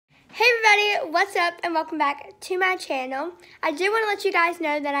everybody, what's up and welcome back to my channel. I do want to let you guys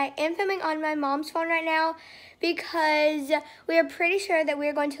know that I am filming on my mom's phone right now because we are pretty sure that we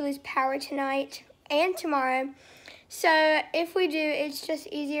are going to lose power tonight and tomorrow. So if we do, it's just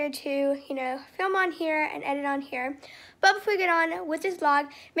easier to, film on here and edit on here. But before we get on with this vlog,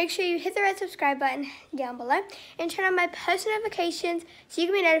 make sure you hit the red subscribe button down below and turn on my post notifications so you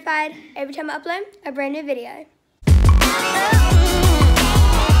can be notified every time I upload a brand new video.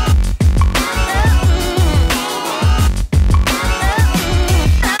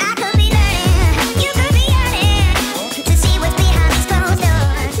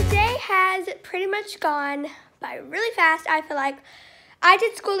 Pretty much gone by really fast. I feel like I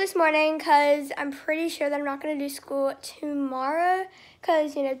did school this morning because I'm pretty sure that I'm not going to do school tomorrow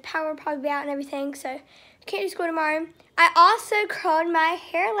because, power will probably be out and everything, so I can't do school tomorrow. I also curled my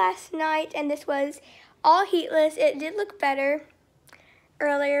hair last night, and this was all heatless. It did look better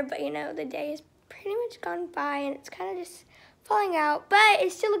earlier, but, the day is pretty much gone by, and it's kind of just falling out, but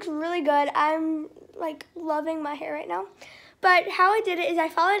it still looks really good. I'm, loving my hair right now. But how I did it is I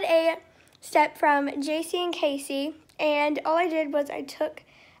followed a step from JC and Casey, and all I did was I took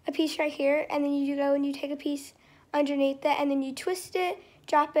a piece right here, and then you go and you take a piece underneath it, and then you twist it,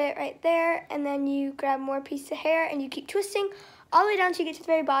 drop it right there, and then you grab more pieces of hair, and you keep twisting all the way down till you get to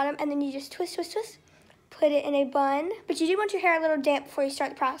the very bottom, and then you just twist, put it in a bun. But you do want your hair a little damp before you start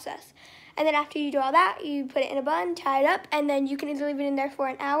the process. And then after you do all that, you put it in a bun, tie it up, and then you can either leave it in there for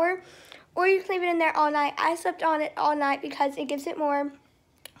an hour, or you can leave it in there all night. I slept on it all night because it gives it more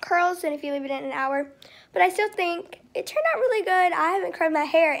curls than if you leave it in an hour, but I still think it turned out really good. I haven't curled my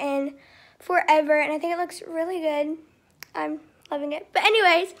hair in forever, and I think it looks really good. I'm loving it. But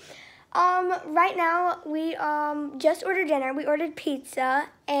anyways, right now we just ordered dinner. We ordered pizza,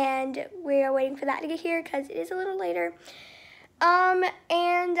 and we are waiting for that to get here because it is a little later.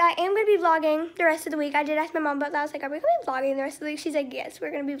 And I am going to be vlogging the rest of the week. I did ask my mom about that. I was like, are we going to be vlogging the rest of the week? She's like, yes,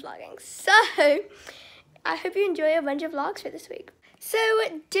 we're going to be vlogging. So I hope you enjoy a bunch of vlogs for this week. So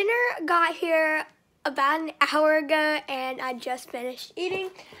dinner got here about an hour ago, and I just finished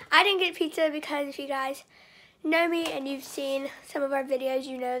eating. I didn't get pizza because if you guys know me and you've seen some of our videos,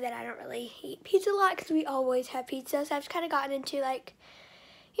 you know that I don't really eat pizza a lot because we always have pizza. So I've kind of gotten into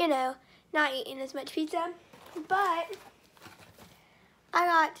not eating as much pizza. But I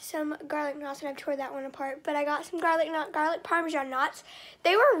got some garlic knots, and I've tore that one apart. But I got some garlic Parmesan knots.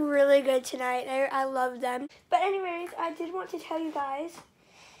 They were really good tonight. I loved them. But anyways, I did want to tell you guys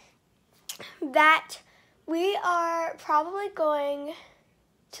that we are probably going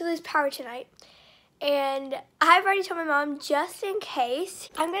to lose power tonight. And I've already told my mom, just in case,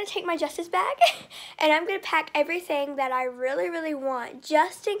 I'm going to take my Justice bag, and I'm going to pack everything that I really, really want,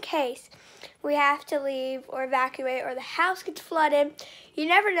 just in case we have to leave or evacuate or the house gets flooded. You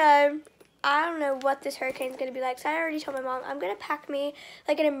never know. I don't know what this hurricane is going to be like, so I already told my mom I'm going to pack me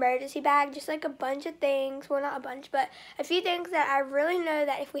an emergency bag, just a bunch of things. Well, not a bunch, but a few things that I really know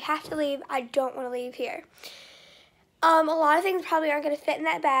that if we have to leave, I don't want to leave here. A lot of things probably aren't going to fit in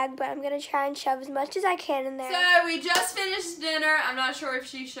that bag, but I'm going to try and shove as much as I can in there. So, we just finished dinner. I'm not sure if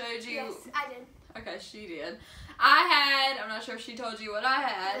she showed you. Yes, I did. Okay, she did. I'm not sure if she told you what I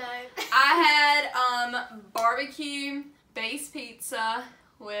had. No. I had barbecue base pizza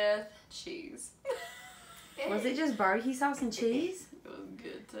with cheese. Was it just barbecue sauce and cheese? It was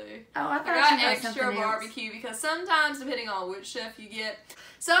good too. Oh, I thought I got you had extra barbecue because sometimes, depending on which chef you get,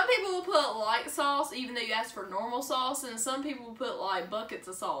 some people will put light sauce even though you ask for normal sauce, and some people will put buckets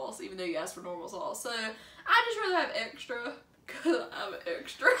of sauce even though you ask for normal sauce. So I just rather have extra because I'm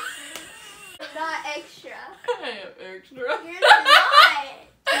extra. Not extra. I am extra. You're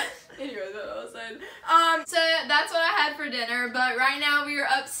not. Anyway, that's what I was saying. So that's what I had for dinner, but right now we are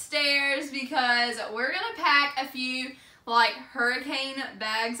upstairs because we're gonna pack a few hurricane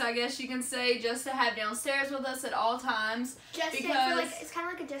bags, I guess you can say, just to have downstairs with us at all times. It's kind of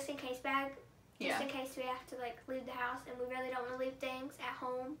like a just in case bag. Yeah. Just in case we have to leave the house and we really don't want to leave things at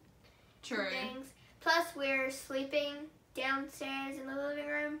home. True. Things. Plus we're sleeping downstairs in the living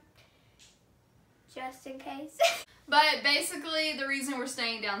room. Just in case. But basically the reason we're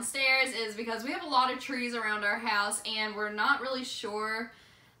staying downstairs is because we have a lot of trees around our house and we're not really sure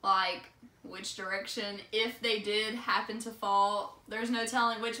which direction, if they did happen to fall, there's no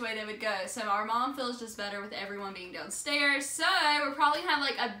telling which way they would go. So our mom feels just better with everyone being downstairs. So we're probably gonna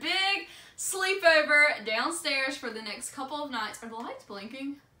have a big sleepover downstairs for the next couple of nights. Are the lights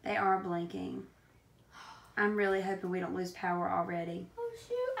blinking? They are blinking. I'm really hoping we don't lose power already. Oh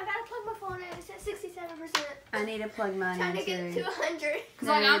shoot, I gotta plug my phone in. It's at 67%. I need to plug mine in trying to get to 100. Cause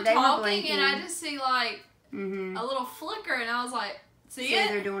I'm talking and I just see a little flicker and I was like, See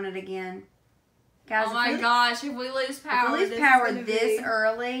they're doing it again. Guys, oh my gosh, if we lose power, if we lose power this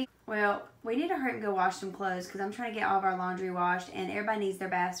early, well, we need to hurry and go wash some clothes because I'm trying to get all of our laundry washed, and everybody needs their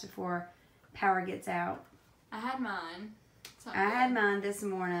baths before power gets out. I had mine. I had mine this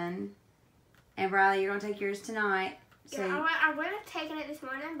morning, and Bryleigh, you're gonna take yours tonight. So yeah, I would have taken it this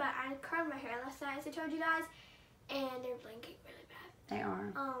morning, but I curled my hair last night, as I told you guys, and they're blinking really bad. They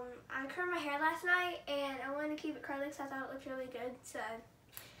are. I curled my hair last night, and I wanted to keep it curly because I thought it looked really good. So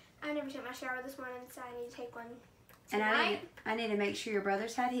I never took my shower this morning, so I need to take one tonight. And I need to make sure your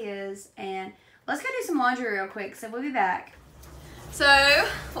brother's had his. And let's go do some laundry real quick. So we'll be back. So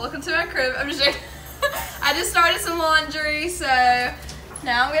welcome to my crib. I'm just joking. I just started some laundry, so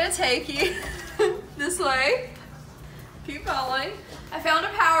now I'm gonna take you this way. Keep following. I found a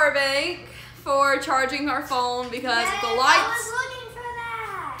power bank for charging our phone because if the lights. I was looking for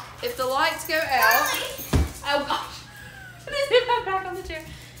that. If the lights go out. Oh gosh. I didn't have back on the chair.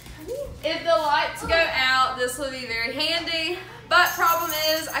 If the lights go out, this will be very handy. But problem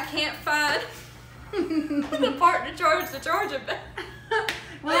is, I can't find the part to charge the charger back.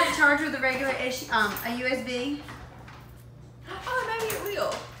 Will it charge with a regular a USB? Oh, maybe it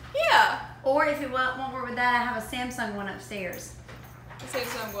will. Yeah. Or if it won't work with that, I have a Samsung one upstairs.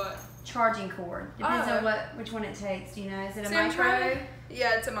 Samsung what? Charging cord. Depends on which one it takes. Do you know? Is it a Samsung? micro?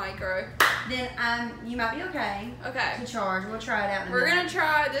 Yeah, it's a micro. Then you might be okay. Okay. To charge. We'll try it out. We're gonna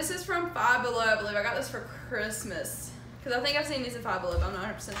try. This is from Five Below, I believe. I got this for Christmas because I think I've seen these at Five Below. But I'm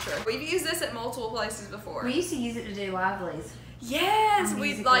not 100% sure. We've used this at multiple places before. We used to use it to do livelies. Yes,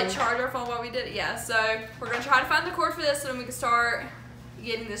 we'd like charge our phone while we did it. Yeah, so we're gonna try to find the cord for this so then we can start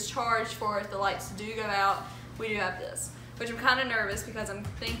getting this charged for if the lights do go out. We do have this, which I'm kind of nervous because I'm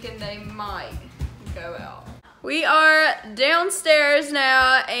thinking they might go out. We are downstairs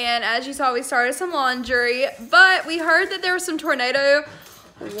now, and as you saw, we started some laundry, but we heard that there were some tornado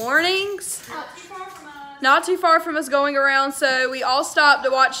warnings. Not too far from us going around, so we all stopped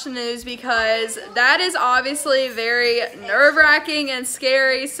to watch the news because that is obviously very nerve-wracking and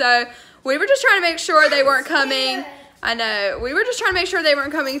scary. So we were just trying to make sure they weren't coming. I know. We were just trying to make sure they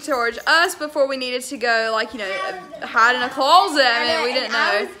weren't coming towards us before we needed to go, like, you know, hide in a closet. I mean, we didn't know.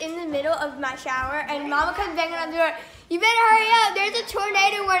 I was in the middle of my shower, and Mama comes banging on the door. You better hurry up. There's a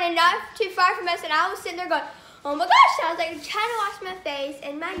tornado warning not too far from us, and I was sitting there going, oh my gosh, I was like trying to wash my face,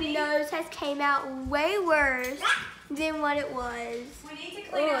 and my nose has came out way worse than what it was. We need to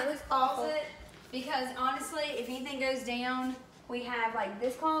clean out this closet because honestly, if anything goes down, we have like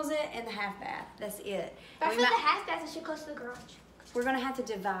this closet and the half bath. That's it. But for the half bath, it should close to the garage. We're gonna have to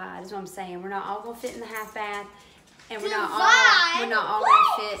divide, is what I'm saying. We're not all gonna fit in the half bath, and we're not all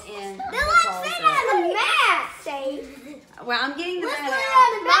gonna fit in the closet. The mat, say. Well, I'm getting the mat out.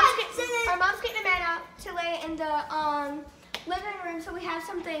 Our mom's getting the mat out to lay in the living room so we have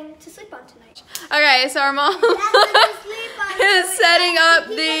something to sleep on tonight. Okay, so our mom is setting up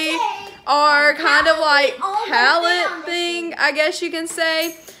our kind of like pallet thing, I guess you can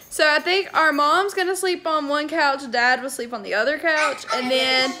say. So I think our mom's gonna sleep on one couch, Dad will sleep on the other couch, and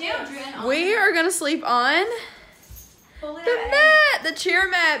then we are gonna sleep on the chair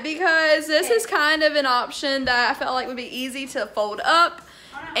mat, because this is kind of an option that I felt like would be easy to fold up.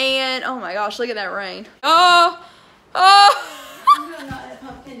 And oh my gosh, look at that rain. Oh. I'm gonna knock that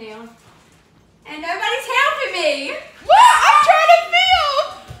pumpkin down. And nobody's helping me. What? I'm trying to film.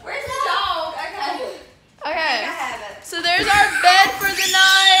 Where's the dog? Okay. Okay. I have it. So there's our bed for the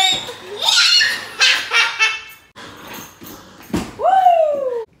night.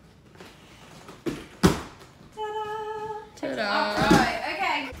 Woo! Ta-da. Alright,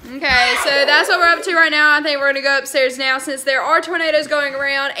 okay. Okay, so that's what we're up to right now. I think we're gonna go upstairs now since there are tornadoes going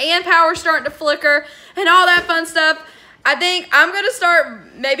around and power's starting to flicker and all that fun stuff. I think I'm gonna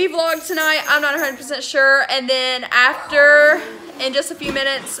start maybe vlog tonight. I'm not 100% sure. And then after, in just a few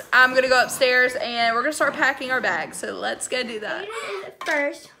minutes, I'm gonna go upstairs and we're gonna start packing our bags. So let's go do that.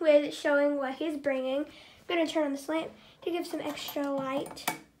 First, with showing what he's bringing, I'm gonna turn on the lamp to give some extra light.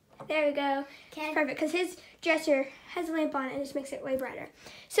 There we go. Perfect, because his dresser has a lamp on it and it just makes it way brighter.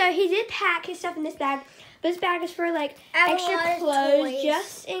 So he did pack his stuff in this bag. This bag is for like extra clothes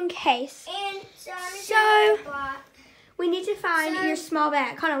just in case. And so we need to find your small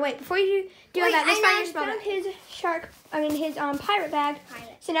bag. Hold on, wait. Before you do all that, let's find your small bag. His pirate bag.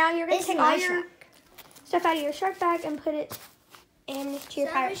 So now you're gonna take all your stuff out of your shark bag and put it into your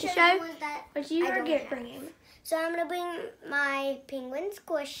pirate to show what you are bringing. So I'm gonna bring my penguin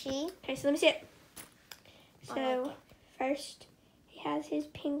squishy. Okay, so let me see it. So first he has his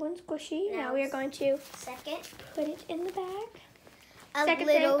penguin squishy. Now we are going to put it in the bag. A Second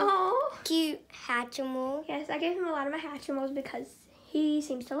little thing, cute Hatchimal. Yes, I gave him a lot of my Hatchimals because he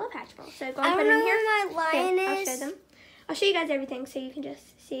seems to love Hatchimals. So go I and put don't it in know here. where my lion Here, I'll is. show them. I'll show you guys everything so you can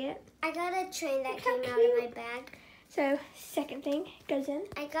just see it. I got a train that Look how came out of my cute. bag. So second thing goes in.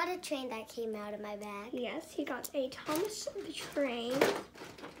 I got a train that came out of my bag. Yes, he got a Thomas the Train.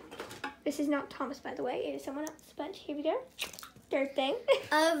 This is not Thomas, by the way. It is someone else. But here we go. Third thing.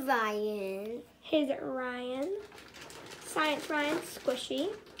 Orion. His Ryan. Science Ryan Squishy.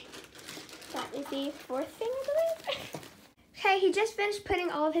 That is the fourth thing, I believe. Okay, he just finished putting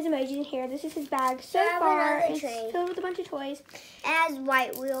all of his emojis in here. This is his bag. So I have far, another it's train. filled with a bunch of toys. It has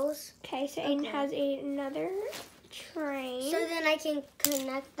white wheels. Okay, so Aiden has another train. So then I can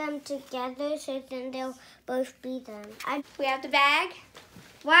connect them together so then they'll both be them. We have the bag.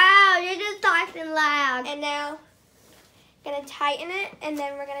 Wow, you're just talking loud. And now, gonna tighten it, and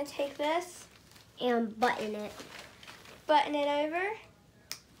then we're gonna take this, And button it. button it over.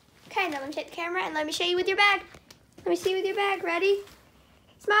 Okay, now let me take the camera and let me show you with your bag. Let me see you with your bag. Ready?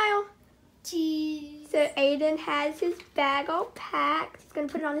 Smile. Cheese. So Aiden has his bag all packed. He's gonna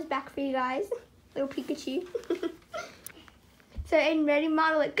put it on his back for you guys. Little Pikachu. So Aiden, ready?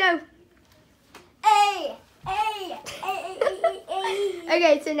 Model it. Go. Hey.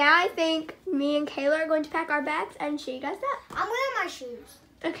 Okay, so now I think me and Kayla are going to pack our bags and show you guys that. I'm wearing my shoes.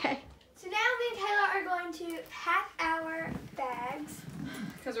 Okay. So now me and Kayla are going to pack our bags.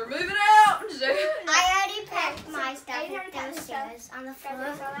 Because we're moving out. I already packed So my stuff Aiden already packed his stuff. downstairs on the Guys, floor. I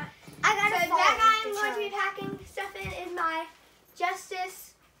saw that. I got So a the bag I'm going to be packing stuff in is my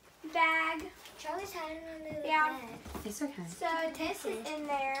Justice bag. Charlie's hiding under the Yeah. bed. It's okay. So this is in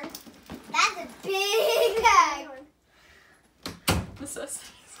there. That's a big bag. Necessities.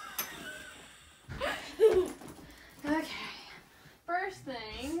 Okay. First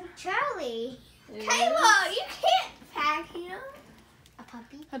thing Charlie. is Kayla, you can't pack him. A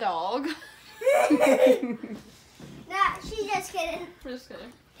puppy? a dog. Nah, she's just kidding. I'm just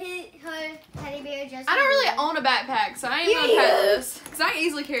kidding. Her teddy bear just. I don't really own a backpack, so I ain't gonna pack this. Because I can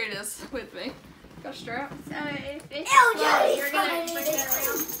easily carry this with me. Got a strap. So if it's Ew, slow, Johnny's you're gonna funny. bring it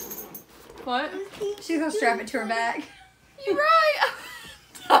around. What? She's gonna strap it to her back. You right.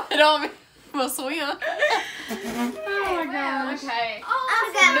 Tie it on me. We'll swim. Oh my gosh. Okay.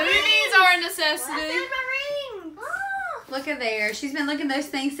 Oh, Movies are a necessity. my ring. Look at there. She's been looking at those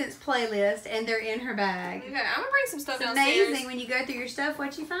things since playlist, and they're in her bag. Okay, I'm gonna bring some stuff It's downstairs. amazing when you go through your stuff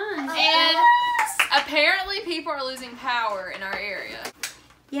what you find. And apparently people are losing power in our area.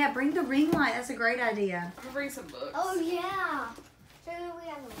 Yeah, bring the ring light. That's a great idea. I'm gonna bring some books. Oh yeah. So we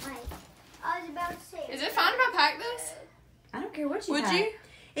have a light. I was about to say. Is it fine if I pack this? I don't care what you Would pack. you?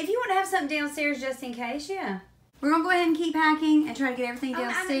 If you want to have something downstairs just in case, yeah. We're going to go ahead and keep packing and try to get everything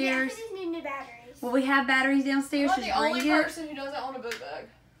downstairs. I need new batteries. Well, we have batteries downstairs. I'm Just the bring only it. person who doesn't own a book bag.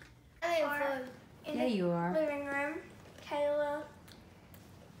 In Yeah, the you are. living room, Kayla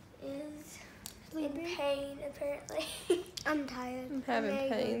is in pain, apparently. I'm tired. I'm having ready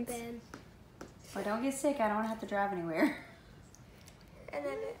to go to pains. bed. Well, don't get sick. I don't have to drive anywhere. And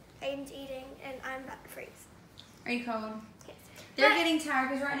then Aiden's eating, and I'm about to freeze. Are you cold? Yes. They're But- getting tired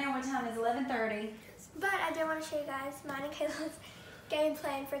because right now what time is 11:30. But I do want to show you guys mine and Kayla's game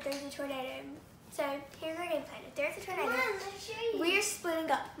plan for Thursday Tornado. So here's our game plan. If there's a tornado, we're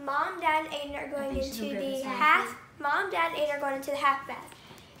splitting up. Mom, Dad, and Aiden are going think she'll into go the this way. half. Mom, Dad, and Aiden are going into the half bath.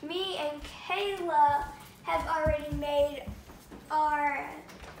 Me and Kayla have already made our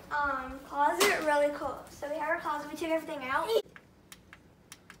closet really cool. So we have our closet. We took everything out.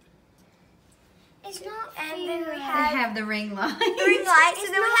 It's not And then we They have have the ring light. the ring light. So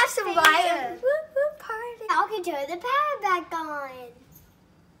It's then we not have some fair. light. Whoop, whoop, party. I can turn the power back on.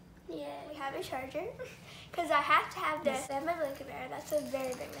 Yeah, we have a charger because I have to have this. I have my blanket bear. That's a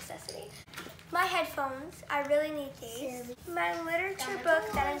very big necessity. My headphones, I really need these. My literature book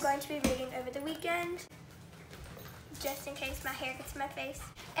that I'm going to be reading over the weekend, just in case my hair gets in my face.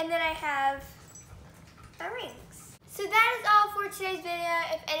 And then I have my rings. So that is all for today's video.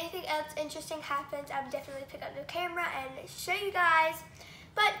 If anything else interesting happens, I will definitely pick up the camera and show you guys.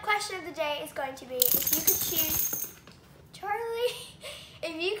 But question of the day is going to be, if you could choose, Charlie,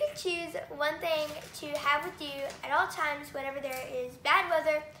 if you could choose one thing to have with you at all times whenever there is bad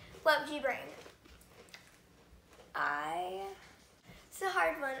weather, what would you bring? It's a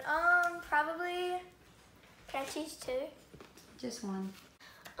hard one. Probably, can I choose two? Just one.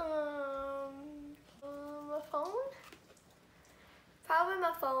 My phone? Probably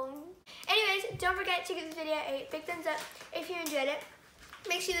my phone. Anyways, don't forget to give this video a big thumbs up if you enjoyed it.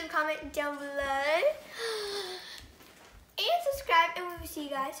 Make sure to leave a comment down below. And subscribe, and we will see you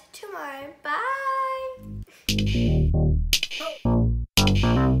guys tomorrow. Bye!